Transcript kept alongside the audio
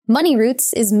Money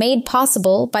Roots is made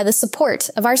possible by the support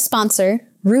of our sponsor,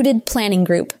 Rooted Planning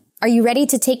Group. Are you ready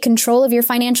to take control of your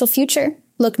financial future?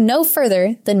 Look no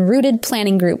further than Rooted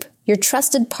Planning Group, your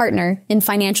trusted partner in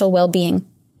financial well-being.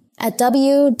 At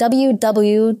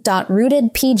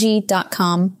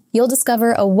www.rootedpg.com, you'll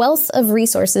discover a wealth of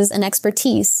resources and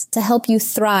expertise to help you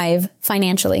thrive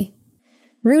financially.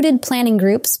 Rooted Planning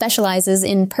Group specializes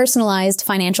in personalized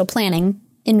financial planning,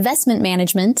 investment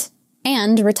management,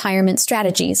 and retirement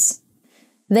strategies.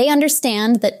 They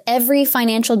understand that every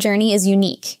financial journey is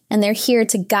unique, and they're here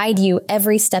to guide you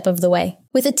every step of the way.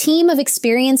 With a team of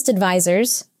experienced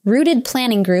advisors, Rooted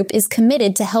Planning Group is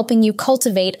committed to helping you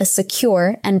cultivate a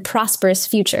secure and prosperous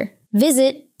future.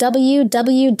 Visit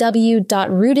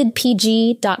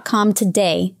www.rootedpg.com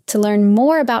today to learn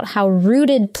more about how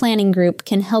Rooted Planning Group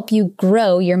can help you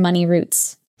grow your money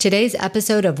roots. Today's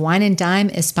episode of Wine and Dime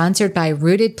is sponsored by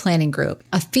Rooted Planning Group,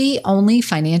 a fee-only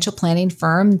financial planning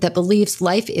firm that believes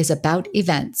life is about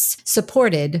events,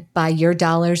 supported by your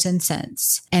dollars and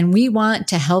cents. And we want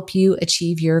to help you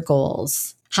achieve your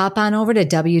goals. Hop on over to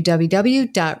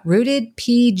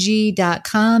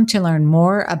www.rootedpg.com to learn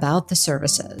more about the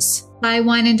services. Hi,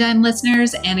 Wine and Dime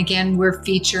listeners. And again, we're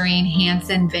featuring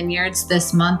Hansen Vineyards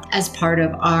this month as part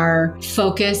of our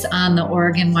focus on the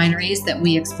Oregon wineries that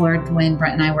we explored when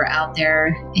Brett and I were out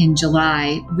there in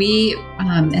July. We,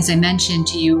 as I mentioned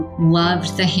to you,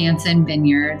 loved the Hansen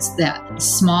Vineyards, that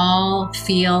small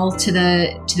feel to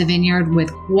the vineyard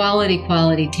with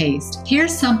quality taste.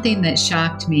 Here's something that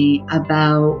shocked me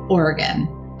about Oregon.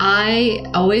 I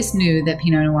always knew that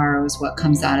Pinot Noir was what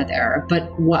comes out of there,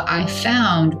 but what I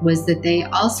found was that they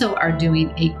also are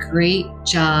doing a great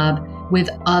job with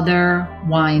other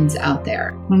wines out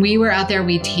there. When we were out there,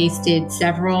 we tasted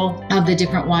several of the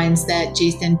different wines that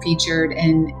Jason featured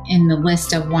in the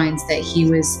list of wines that he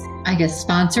was, I guess,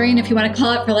 sponsoring, if you want to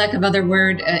call it, for lack of other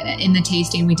word, in the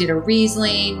tasting. We did a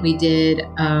Riesling, we did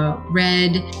a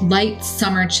red, light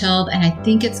summer chilled, and I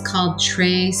think it's called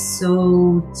Tres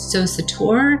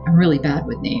Saussure. I'm really bad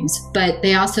with names, but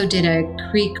they also did a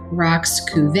Creek Rocks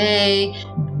Cuvée,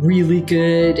 really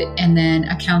good, and then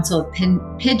a Council of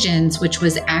Pigeons, which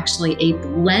was actually a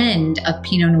blend of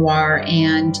Pinot Noir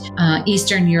and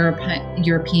Eastern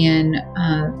European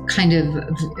kind of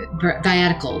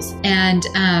varieticals. And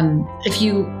if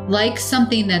you like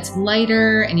something that's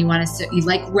lighter and you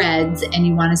like reds and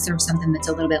you want to serve something that's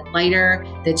a little bit lighter,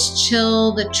 that's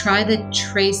chilled, try the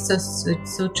Tres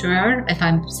Saussure, if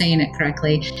I'm saying it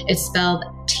correctly. It's spelled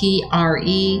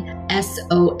Tresostre.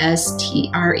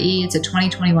 It's a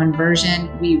 2021 version.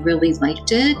 We really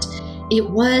liked it. It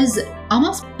was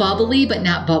almost bubbly, but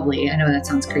not bubbly. I know that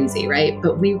sounds crazy, right?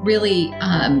 But we really,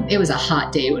 it was a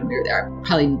hot day when we were there,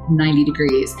 probably 90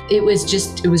 degrees. It was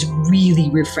really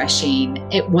refreshing.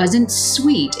 It wasn't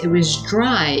sweet. It was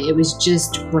dry. It was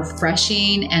just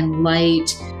refreshing and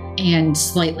light and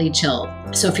slightly chilled.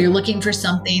 So if you're looking for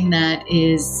something that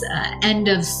is end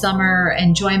of summer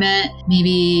enjoyment,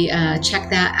 maybe check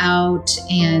that out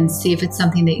and see if it's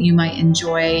something that you might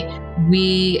enjoy.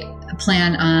 We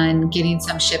plan on getting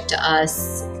some shipped to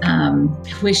us. I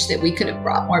wish that we could have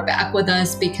brought more back with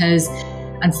us because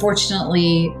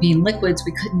unfortunately, being liquids,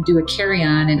 we couldn't do a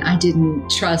carry-on, and I didn't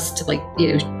trust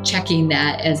checking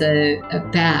that as a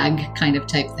bag kind of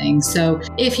type thing. So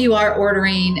if you are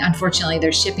ordering, unfortunately,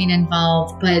 there's shipping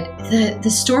involved, but the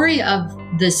story of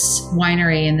this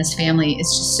winery and this family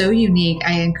is just so unique.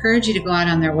 I encourage you to go out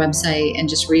on their website and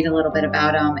just read a little bit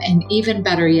about them. And even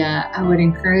better yet, I would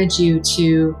encourage you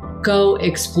to go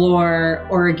explore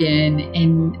Oregon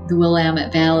in the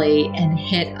Willamette Valley and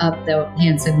hit up the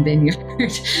Hansen Vineyard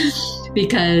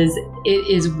because it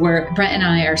is where Brett and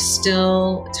I are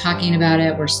still talking about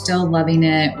it. We're still loving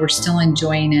it. We're still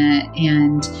enjoying it.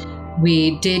 And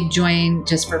we did join,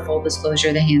 just for full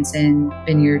disclosure, the Hansen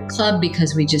Vineyard Club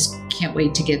because we just can't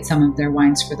wait to get some of their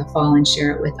wines for the fall and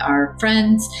share it with our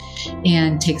friends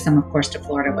and take some, of course, to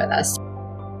Florida with us.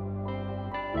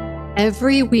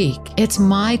 Every week, it's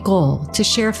my goal to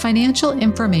share financial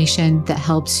information that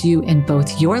helps you in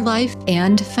both your life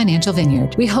and Financial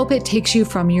Vineyard. We hope it takes you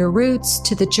from your roots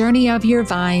to the journey of your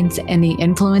vines and the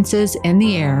influences in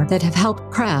the air that have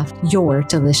helped craft your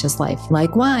delicious life.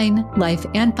 Like wine, life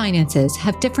and finances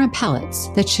have different palates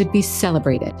that should be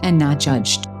celebrated and not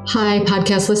judged. Hi,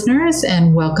 podcast listeners,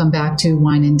 and welcome back to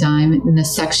Wine and Dime. In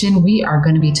this section, we are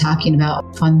going to be talking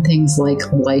about fun things like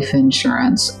life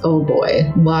insurance. Oh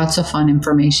boy, lots of fun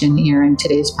information here in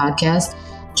today's podcast.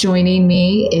 Joining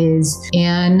me is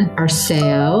Ann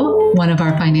Arceo, one of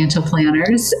our financial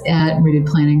planners at Rooted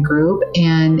Planning Group.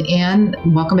 And Ann,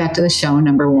 welcome back to the show,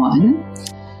 number one.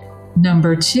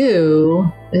 number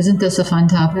 2, isn't this a fun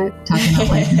topic, talking about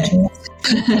life insurance?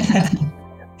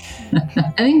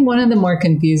 I think one of the more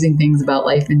confusing things about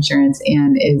life insurance,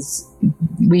 Anne, is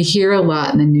we hear a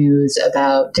lot in the news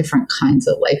about different kinds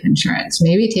of life insurance.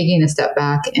 Maybe taking a step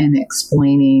back and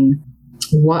explaining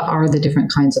what are the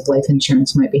different kinds of life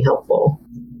insurance might be helpful.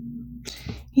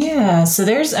 Yeah. So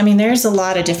there's a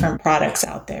lot of different products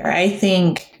out there. I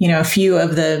think, a few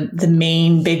of the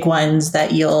main big ones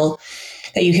that you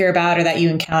hear about or that you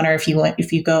encounter if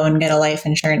you go and get a life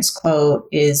insurance quote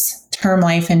is term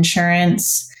life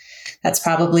insurance. That's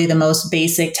probably the most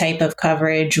basic type of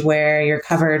coverage where you're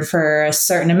covered for a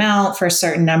certain amount for a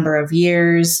certain number of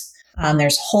years.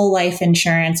 There's whole life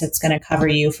insurance. It's going to cover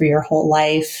you for your whole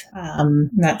life.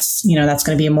 That's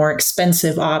going to be a more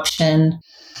expensive option.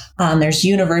 There's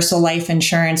universal life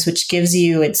insurance, which gives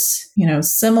you, it's,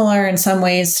 similar in some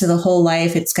ways to the whole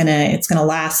life. It's going to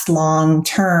last long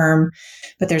term,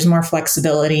 but there's more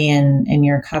flexibility in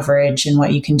your coverage and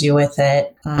what you can do with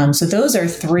it. So those are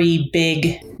 3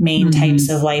 big main types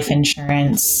of life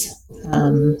insurance.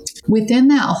 Within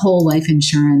that whole life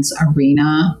insurance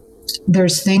arena,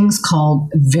 there's things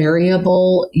called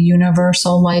variable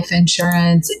universal life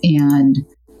insurance and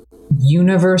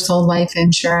universal life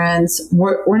insurance.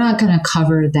 We're not going to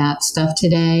cover that stuff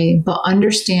today, but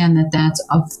understand that that's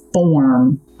a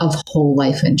form of whole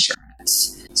life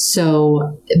insurance.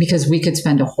 So, because we could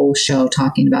spend a whole show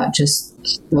talking about just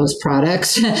those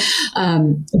products,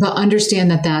 but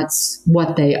understand that that's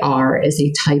what they are, is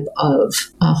a type of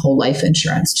whole life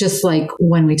insurance. Just like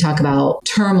when we talk about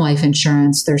term life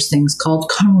insurance, there's things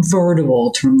called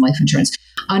convertible term life insurance.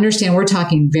 Understand we're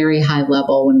talking very high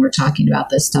level when we're talking about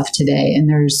this stuff today. And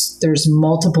there's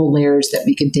multiple layers that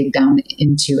we could dig down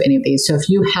into any of these. So if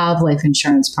you have life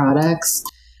insurance products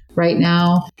right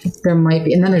now, there might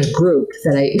be, and then there's group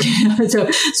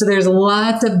that so there's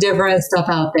lots of different stuff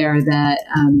out there that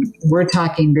we're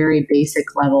talking very basic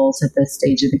levels at this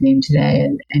stage of the game today.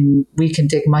 And we can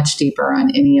dig much deeper on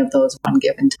any of those one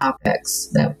given topics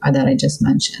that I just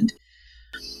mentioned.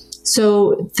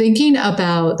 So thinking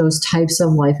about those types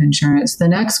of life insurance, the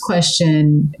next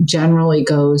question generally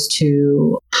goes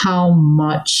to how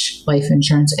much life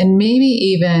insurance and maybe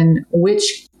even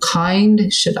which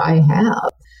kind should I have?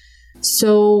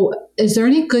 So is there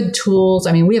any good tools?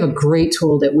 I mean, we have a great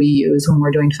tool that we use when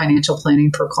we're doing financial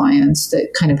planning for clients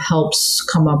that kind of helps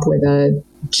come up with a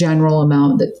general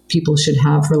amount that people should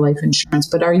have for life insurance.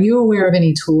 But are you aware of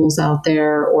any tools out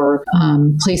there or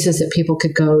places that people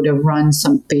could go to run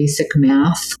some basic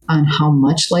math on how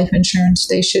much life insurance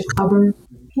they should cover?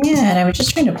 Yeah, and I was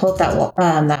just trying to pull up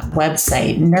that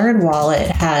website.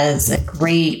 NerdWallet has a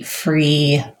great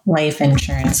free life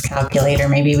insurance calculator.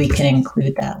 Maybe we can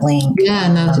include that link. Yeah,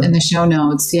 in the show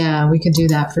notes. Yeah, we could do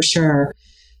that for sure.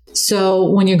 So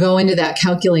when you go into that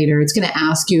calculator, it's going to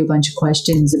ask you a bunch of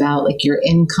questions about like your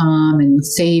income and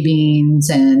savings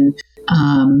and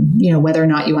whether or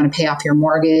not you want to pay off your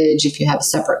mortgage, if you have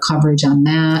separate coverage on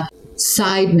that.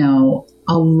 Side note,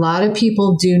 a lot of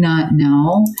people do not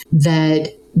know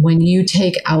that when you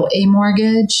take out a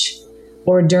mortgage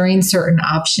or during certain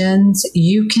options,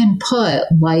 you can put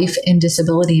life and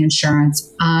disability insurance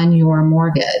on your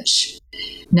mortgage.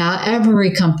 Not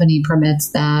every company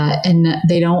permits that, and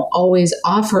they don't always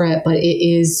offer it, but it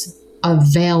is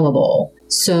available.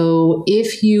 So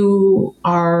if you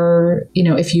are,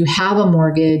 if you have a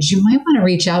mortgage, you might want to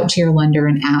reach out to your lender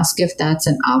and ask if that's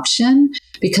an option,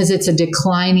 because it's a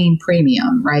declining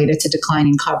premium, right? It's a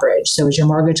declining coverage. So as your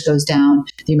mortgage goes down,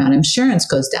 the amount of insurance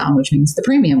goes down, which means the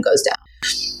premium goes down.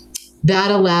 That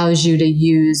allows you to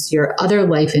use your other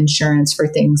life insurance for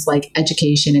things like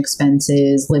education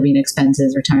expenses, living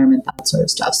expenses, retirement, that sort of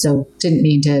stuff. So didn't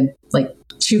mean to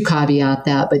to caveat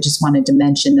that, but just wanted to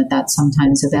mention that that's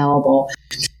sometimes available.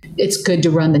 It's good to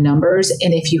run the numbers.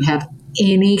 And if you have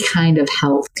any kind of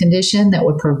health condition that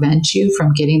would prevent you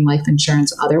from getting life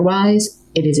insurance otherwise,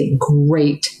 it is a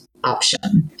great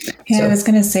option. Yeah, so, I was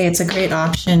going to say it's a great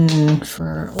option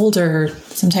for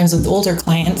sometimes with older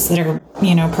clients that are,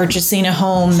 purchasing a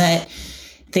home that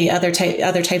the other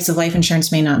types of life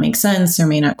insurance may not make sense or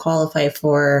may not qualify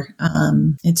for.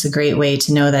 It's a great way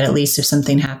to know that at least if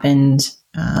something happened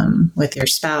with your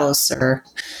spouse or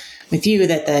with you,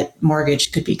 that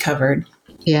mortgage could be covered.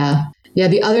 Yeah. Yeah.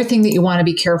 The other thing that you want to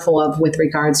be careful of with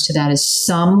regards to that is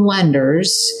some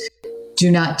lenders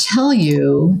do not tell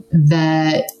you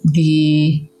that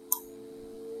the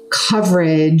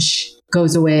coverage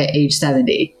goes away at age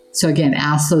 70. So again,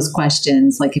 ask those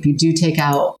questions. Like if you do take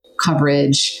out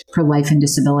coverage for life and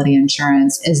disability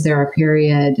insurance, is there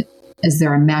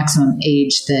a maximum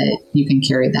age that you can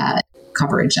carry that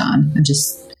coverage on?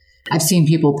 I've seen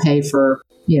people pay for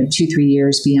 2-3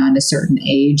 years beyond a certain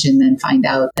age and then find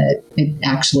out that it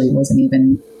actually wasn't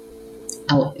even,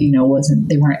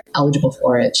 they weren't eligible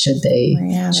for it should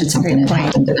something have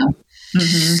happened to them.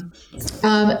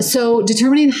 Mm-hmm. So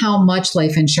determining how much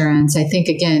life insurance, I think,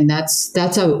 again, that's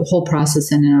a whole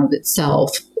process in and of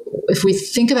itself. If we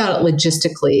think about it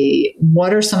logistically,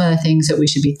 what are some of the things that we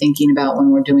should be thinking about when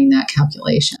we're doing that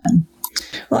calculation?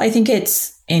 Well, I think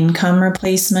it's income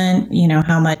replacement.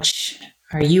 How much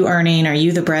are you earning? Are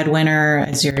you the breadwinner?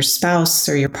 Is your spouse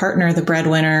or your partner the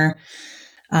breadwinner?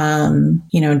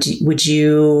 Would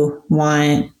you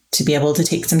want to be able to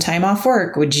take some time off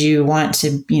work? Would you want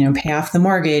to, pay off the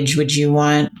mortgage? Would you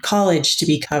want college to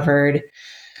be covered?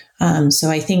 So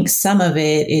I think some of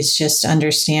it is just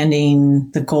understanding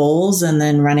the goals and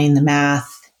then running the math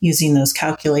using those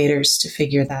calculators to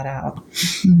figure that out.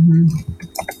 Mm-hmm.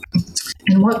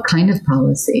 And what kind of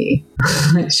policy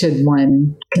should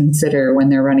one consider when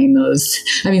they're running those?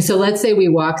 So let's say we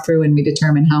walk through and we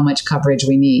determine how much coverage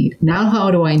we need. Now,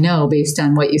 how do I know, based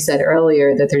on what you said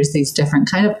earlier, that there's these different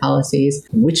kind of policies?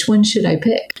 Which one should I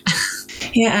pick?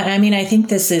 Yeah, I think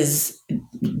this is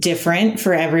different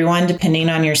for everyone depending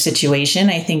on your situation.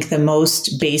 I think the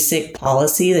most basic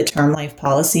policy, the term life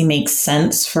policy, makes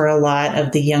sense for a lot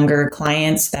of the younger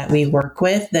clients that we work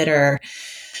with that are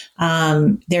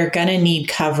they're going to need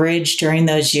coverage during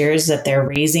those years that they're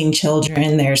raising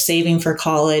children, they're saving for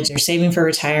college, they're saving for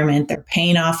retirement, they're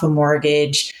paying off a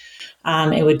mortgage.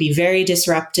 It would be very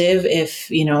disruptive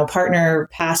if, a partner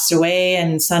passed away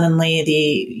and suddenly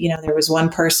there was one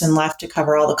person left to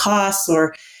cover all the costs,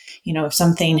 or, if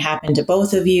something happened to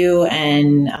both of you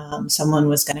and someone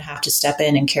was going to have to step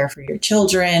in and care for your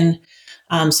children.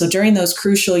 So during those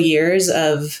crucial years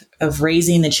of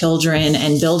raising the children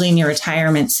and building your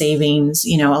retirement savings,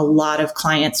 a lot of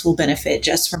clients will benefit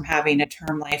just from having a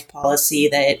term life policy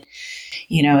that,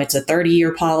 it's a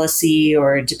 30-year policy,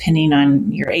 or depending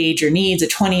on your age or needs, a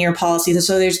 20-year policy.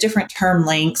 So there's different term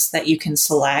lengths that you can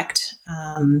select,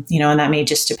 and that may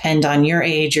just depend on your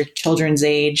age, your children's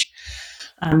age.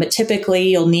 But typically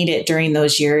you'll need it during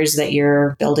those years that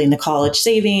you're building the college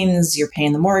savings, you're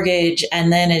paying the mortgage.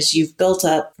 And then as you've built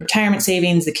up retirement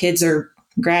savings, the kids are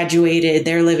graduated,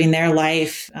 they're living their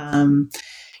life,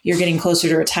 you're getting closer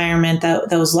to retirement,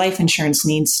 those life insurance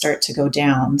needs start to go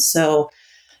down. So,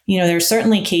 there are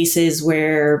certainly cases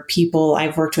where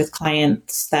I've worked with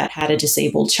clients that had a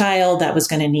disabled child that was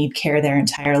going to need care their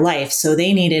entire life. So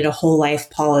they needed a whole life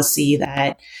policy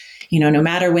that, no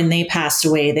matter when they passed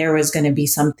away, there was going to be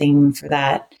something for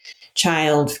that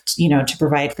child, to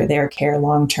provide for their care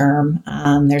long term.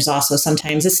 There's also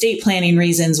sometimes estate planning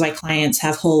reasons why clients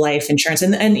have whole life insurance.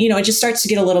 And it just starts to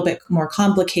get a little bit more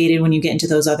complicated when you get into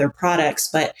those other products.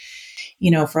 But,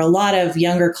 for a lot of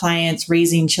younger clients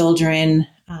raising children,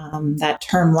 that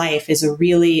term life is a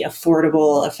really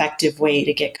affordable, effective way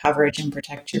to get coverage and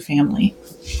protect your family.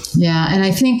 Yeah. And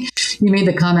I think you made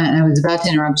the comment, and I was about to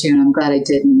interrupt you, and I'm glad I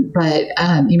didn't, but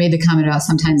you made the comment about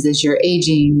sometimes as you're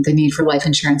aging, the need for life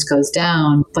insurance goes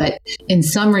down. But in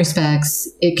some respects,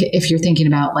 if you're thinking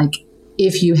about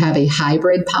if you have a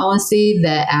hybrid policy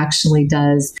that actually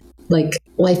does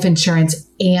life insurance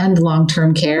and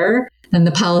long-term care, then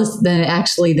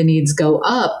actually the needs go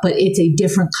up, but it's a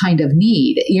different kind of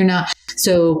need.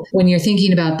 So when you're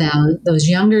thinking about those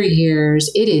younger years,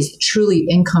 it is truly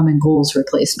income and goals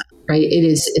replacement, right?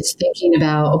 It's thinking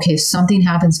about, okay, if something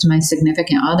happens to my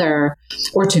significant other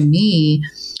or to me,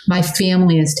 my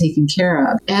family is taken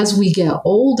care of. As we get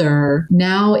older,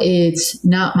 now it's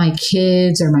not my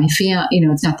kids or my family,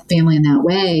 it's not the family in that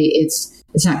way. It's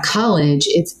not college.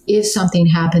 It's if something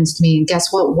happens to me, and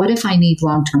guess what? What if I need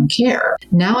long-term care?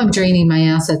 Now I'm draining my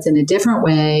assets in a different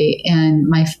way, and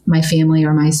my family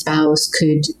or my spouse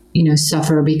could,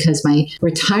 suffer because my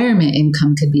retirement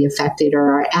income could be affected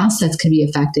or our assets could be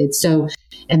affected. So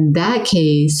in that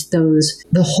case,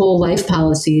 the whole life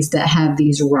policies that have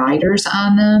these riders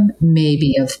on them may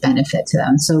be of benefit to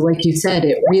them. So like you said,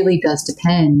 it really does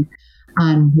depend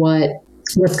on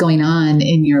what's going on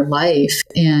in your life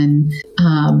and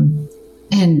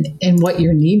what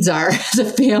your needs are as a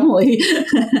family.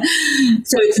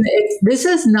 So this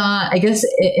is not, I guess,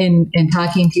 in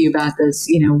talking to you about this,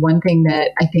 one thing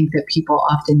that I think that people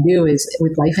often do is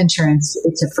with life insurance,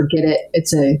 it's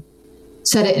a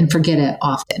set it and forget it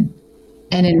often.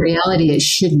 And in reality, it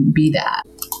shouldn't be that.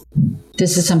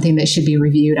 This is something that should be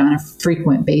reviewed on a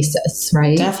frequent basis,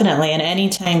 right? Definitely. And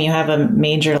anytime you have a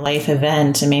major life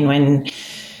event, when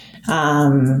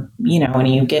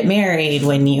you get married,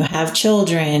 when you have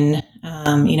children,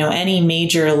 any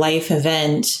major life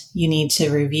event, you need to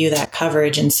review that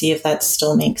coverage and see if that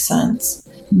still makes sense.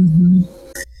 Mm-hmm.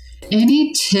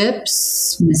 Any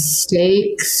tips,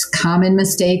 mistakes, common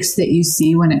mistakes that you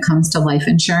see when it comes to life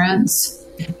insurance?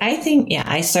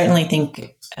 I certainly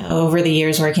think over the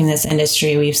years working in this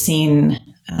industry, we've seen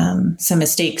some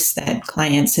mistakes that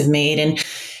clients have made.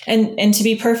 And to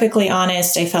be perfectly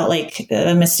honest, I felt like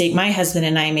a mistake my husband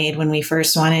and I made when we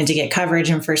first wanted to get coverage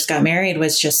and first got married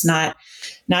was just not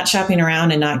shopping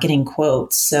around and not getting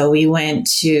quotes. So we went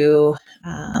to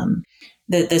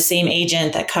the same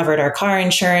agent that covered our car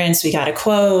insurance. We got a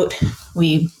quote.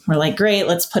 We were like, great,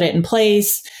 let's put it in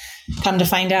place. Come to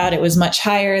find out it was much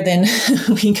higher than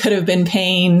we could have been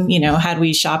paying, had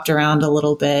we shopped around a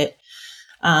little bit.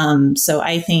 So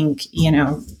I think,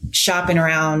 shopping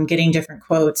around, getting different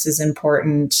quotes is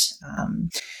important.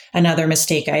 Another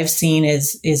mistake I've seen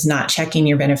is not checking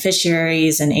your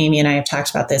beneficiaries. And Amy and I have talked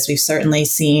about this. We've certainly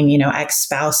seen,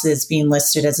 ex-spouses being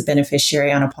listed as a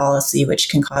beneficiary on a policy, which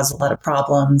can cause a lot of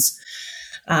problems.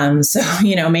 So,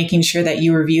 making sure that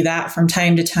you review that from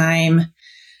time to time.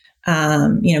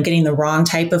 Getting the wrong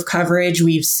type of coverage.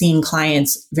 We've seen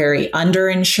clients very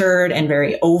underinsured and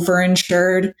very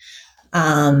overinsured.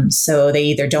 So they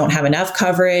either don't have enough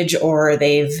coverage or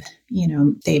they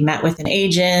met with an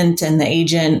agent and the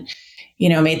agent,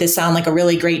 made this sound like a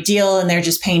really great deal and they're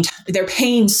just they're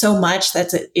paying so much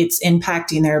that it's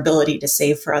impacting their ability to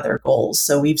save for other goals.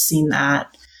 So we've seen that.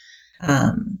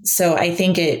 So I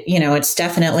think it's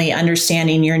definitely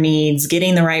understanding your needs,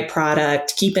 getting the right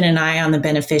product, keeping an eye on the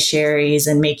beneficiaries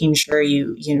and making sure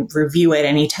you review it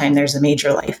anytime there's a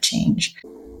major life change.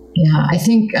 Yeah, I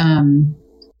think,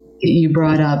 you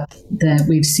brought up that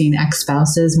we've seen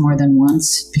ex-spouses more than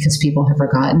once because people have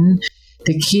forgotten.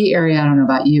 The key area, I don't know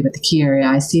about you, but the key area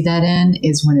I see that in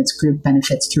is when it's group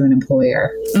benefits through an employer.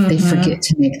 Mm-hmm. They forget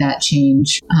to make that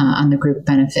change on the group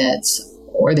benefits,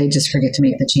 or they just forget to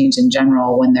make the change in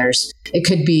general when it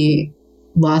could be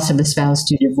loss of a spouse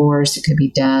due to divorce, it could be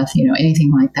death,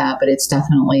 anything like that. But it's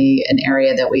definitely an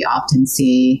area that we often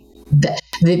see.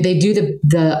 They do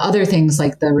the other things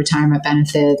like the retirement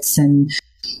benefits and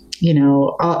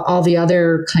all the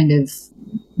other kind of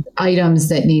items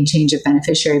that need change of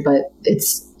beneficiary, but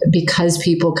it's because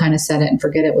people kind of set it and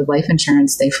forget it with life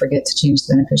insurance, they forget to change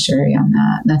the beneficiary on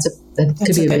that. And that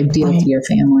could be a big deal to your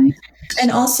family.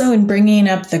 And also in bringing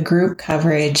up the group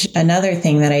coverage, another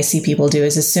thing that I see people do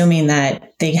is assuming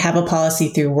that they have a policy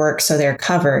through work, so they're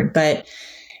covered. But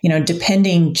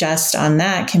depending just on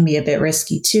that can be a bit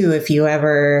risky too. If you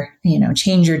ever,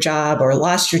 change your job or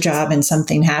lost your job and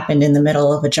something happened in the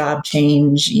middle of a job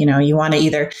change, you want to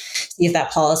either see if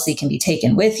that policy can be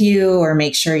taken with you or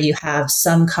make sure you have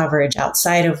some coverage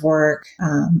outside of work.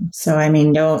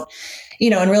 Don't,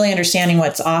 and really understanding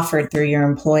what's offered through your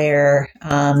employer.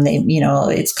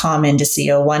 It's common to see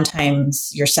 1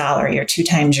 times your salary or 2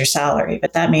 times your salary,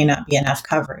 but that may not be enough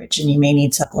coverage and you may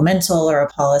need supplemental or a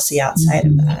policy outside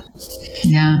of that.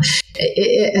 Yeah.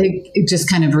 It just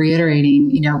kind of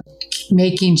reiterating,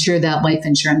 making sure that life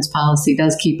insurance policy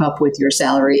does keep up with your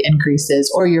salary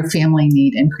increases or your family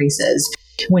need increases.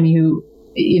 When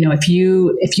if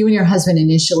you and your husband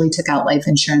initially took out life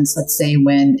insurance, let's say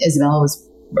when Isabella was,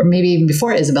 or maybe even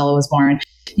before Isabella was born,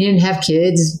 you didn't have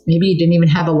kids, maybe you didn't even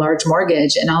have a large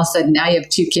mortgage, and all of a sudden now you have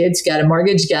 2 kids, you got a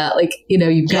mortgage,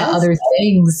 you've got other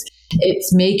things.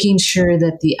 It's making sure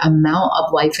that the amount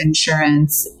of life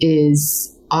insurance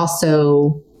is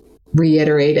also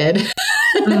reiterated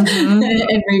mm-hmm.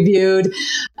 and reviewed,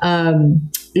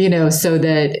 so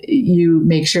that you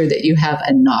make sure that you have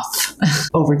enough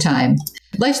over time.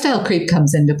 Lifestyle creep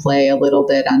comes into play a little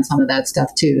bit on some of that stuff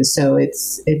too. So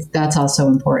that's also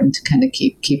important to kind of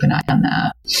keep an eye on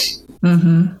that.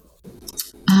 Mm-hmm.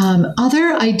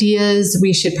 Other ideas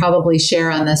we should probably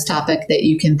share on this topic that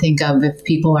you can think of if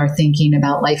people are thinking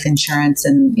about life insurance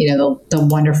and, the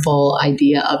wonderful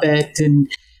idea of it and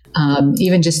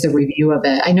even just the review of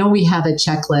it. I know we have a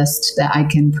checklist that I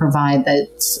can provide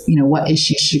that's, what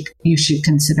issues you should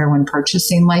consider when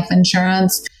purchasing life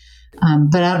insurance.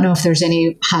 But I don't know if there's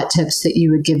any hot tips that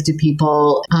you would give to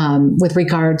people with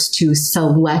regards to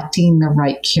selecting the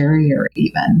right carrier,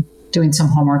 even doing some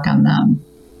homework on them.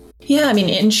 Yeah,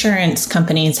 insurance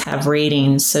companies have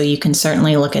ratings, so you can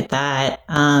certainly look at that.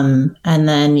 And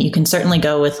then you can certainly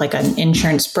go with like an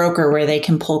insurance broker where they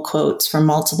can pull quotes from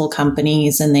multiple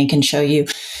companies and they can show you,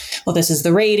 well, this is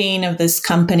the rating of this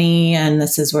company and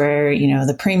this is where,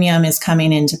 the premium is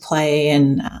coming into play.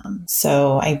 And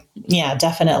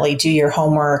definitely do your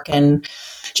homework. And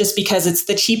just because it's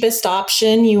the cheapest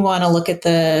option, you want to look at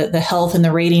the health and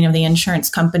the rating of the insurance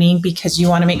company because you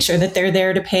want to make sure that they're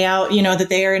there to pay out, that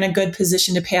they are in a good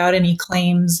position to pay out any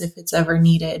claims if it's ever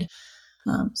needed.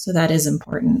 So that is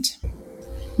important.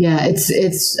 Yeah,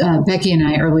 it's Becky and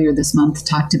I earlier this month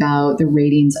talked about the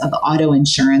ratings of auto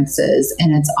insurances,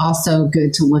 and it's also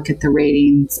good to look at the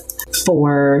ratings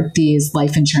for these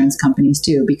life insurance companies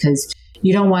too, because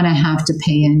you don't want to have to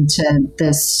pay into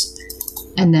this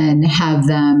and then have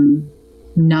them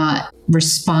not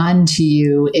respond to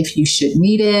you if you should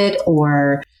need it,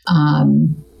 or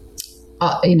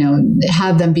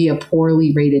have them be a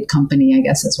poorly rated company, I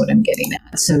guess is what I'm getting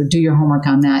at. So do your homework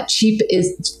on that.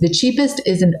 The cheapest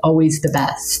isn't always the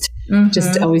best. Mm-hmm.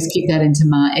 Just always keep that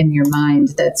in your mind,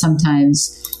 that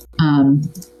sometimes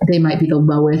they might be the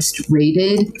lowest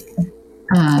rated,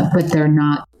 but they're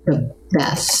not the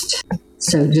best.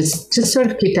 So just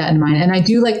sort of keep that in mind. And I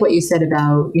do like what you said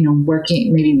about,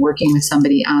 working with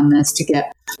somebody on this to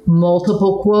get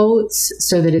multiple quotes,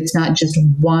 so that it's not just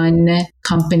one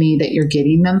company that you're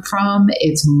getting them from,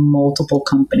 it's multiple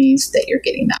companies that you're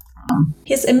getting that from.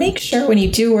 Yes, and make sure when you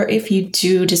do, or if you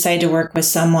do decide to work with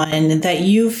someone, that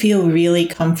you feel really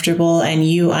comfortable and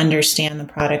you understand the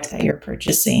product that you're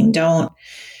purchasing. Don't,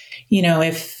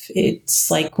 if it's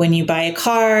like when you buy a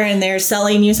car and they're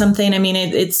selling you something,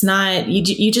 it's not,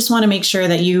 you just want to make sure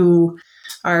that you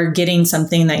are getting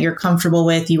something that you're comfortable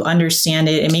with, you understand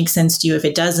it, it makes sense to you. If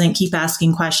it doesn't, keep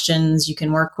asking questions. You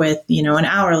can work with, an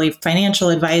hourly financial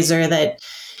advisor that,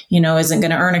 isn't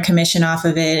going to earn a commission off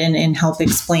of it and help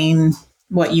explain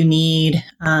what you need,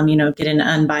 get an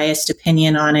unbiased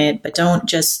opinion on it, but don't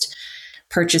just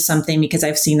purchase something, because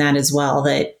I've seen that as well,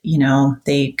 that,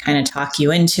 they kind of talk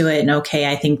you into it and, okay,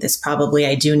 I think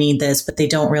I do need this, but they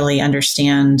don't really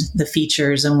understand the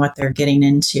features and what they're getting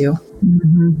into.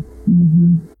 Mm-hmm.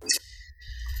 Mm-hmm.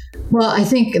 Well, I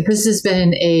think this has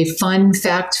been a fun,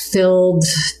 fact-filled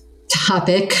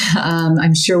topic.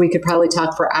 I'm sure we could probably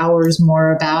talk for hours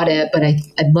more about it, but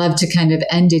I'd love to kind of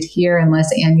end it here, unless,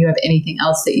 Anne, you have anything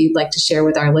else that you'd like to share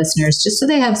with our listeners, just so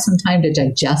they have some time to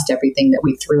digest everything that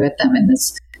we threw at them in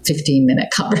this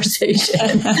 15-minute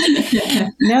conversation.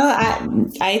 No,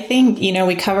 I think,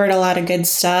 we covered a lot of good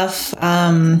stuff.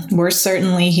 We're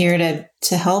certainly here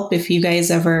to help if you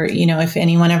guys ever, if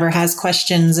anyone ever has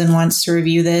questions and wants to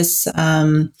review this.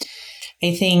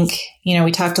 I think,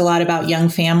 we talked a lot about young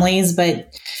families,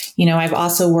 but, I've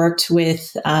also worked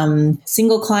with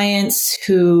single clients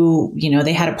who,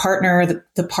 they had a partner,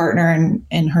 the partner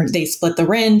and her, they split the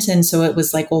rent. And so it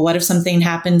was like, well, what if something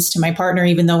happens to my partner,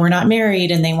 even though we're not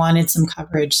married, and they wanted some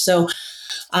coverage? So,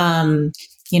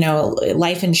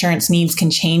 life insurance needs can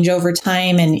change over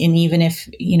time. And even if,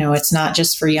 it's not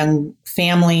just for young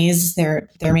families, there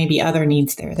may be other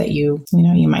needs there that you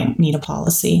might need a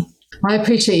policy. Well, I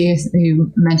appreciate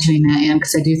you mentioning that, Anne,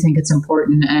 because I do think it's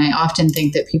important. And I often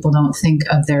think that people don't think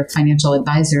of their financial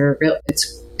advisor.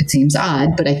 It seems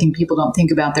odd, but I think people don't think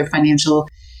about their financial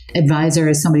advisor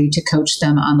as somebody to coach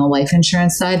them on the life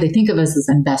insurance side. They think of us as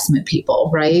investment people,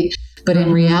 right? But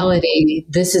in reality,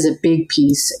 this is a big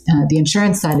piece. The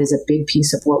insurance side is a big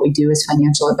piece of what we do as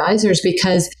financial advisors,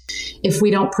 because if we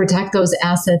don't protect those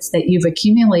assets that you've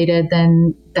accumulated,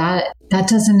 then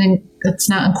that's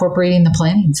not incorporating the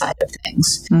planning side of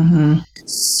things. Mm-hmm.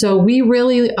 So we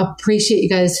really appreciate you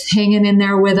guys hanging in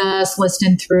there with us,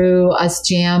 listening through us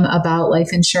jam about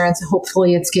life insurance.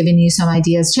 Hopefully it's giving you some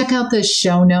ideas. Check out the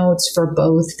show notes for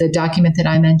both the document that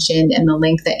I mentioned and the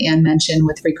link that Anne mentioned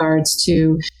with regards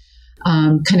to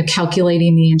kind of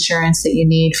calculating the insurance that you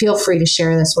need. Feel free to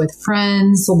share this with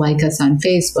friends, like us on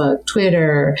Facebook,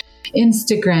 Twitter,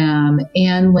 Instagram,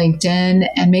 and LinkedIn,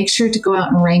 and make sure to go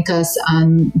out and rank us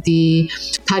on the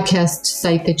podcast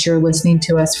site that you're listening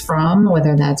to us from,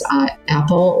 whether that's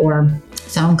Apple or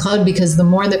SoundCloud, because the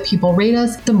more that people rate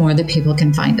us, the more that people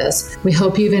can find us. We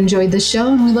hope you've enjoyed the show,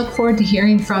 and we look forward to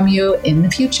hearing from you in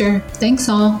the future. Thanks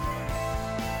all.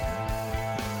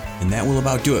 And that will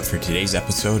about do it for today's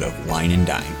episode of Wine and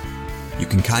Dine. You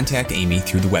can contact Amy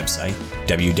through the website,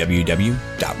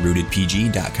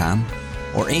 www.rootedpg.com,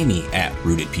 or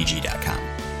amy@rootedpg.com.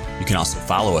 You can also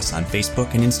follow us on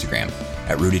Facebook and Instagram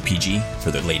 @rootedpg for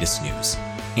the latest news.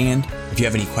 And if you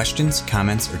have any questions,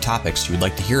 comments, or topics you would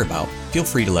like to hear about, feel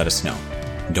free to let us know.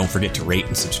 And don't forget to rate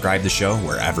and subscribe the show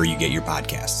wherever you get your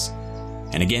podcasts.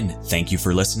 And again, thank you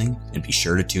for listening, and be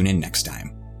sure to tune in next time.